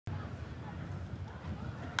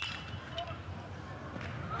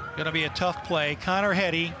Going to be a tough play. Connor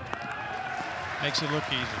Heddy makes it look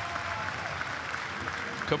easy.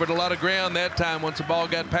 Covered a lot of ground that time once the ball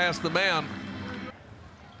got past the mound.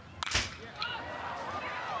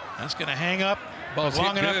 That's going to hang up. Ball's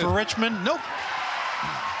long enough for Richmond. Nope.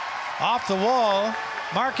 Off the wall.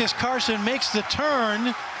 Marcus Carson makes the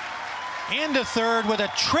turn into third with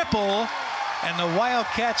a triple, and the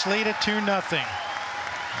Wildcats lead it 2-0.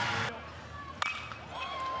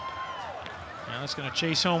 Now that's going to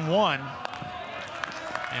chase home one,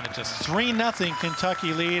 and it's a 3-0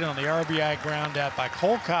 Kentucky lead on the RBI ground out by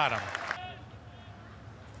Cole Cottom.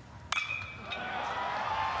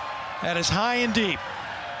 That is high and deep,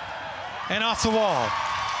 and off the wall.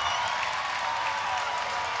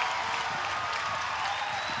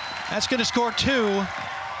 That's going to score 2,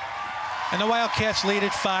 and the Wildcats lead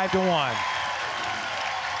it 5-1.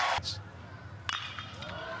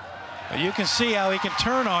 But you can see how he can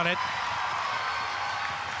turn on it.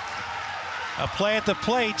 A play at the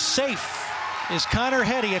plate, safe is Connor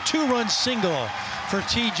Heddy, a 2-run single for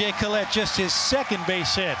T.J. Collette, just his second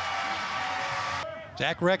base hit.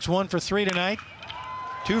 Zach Rex 1 for 3 tonight,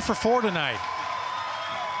 2 for 4 tonight.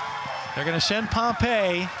 They're going to send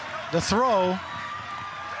Pompey the throw,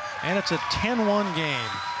 and it's a 10-1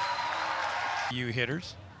 game. You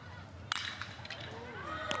hitters.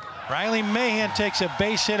 Riley Mahan takes a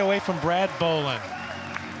base hit away from Brad Bolin,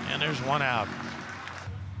 and there's one out.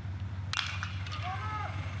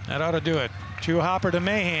 That ought to do it. 2-hopper to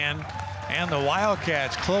Mahan, and the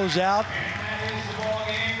Wildcats close out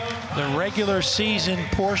the regular season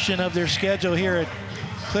portion of their schedule here at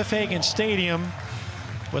Cliff Hagan Stadium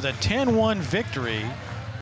with a 10-1 victory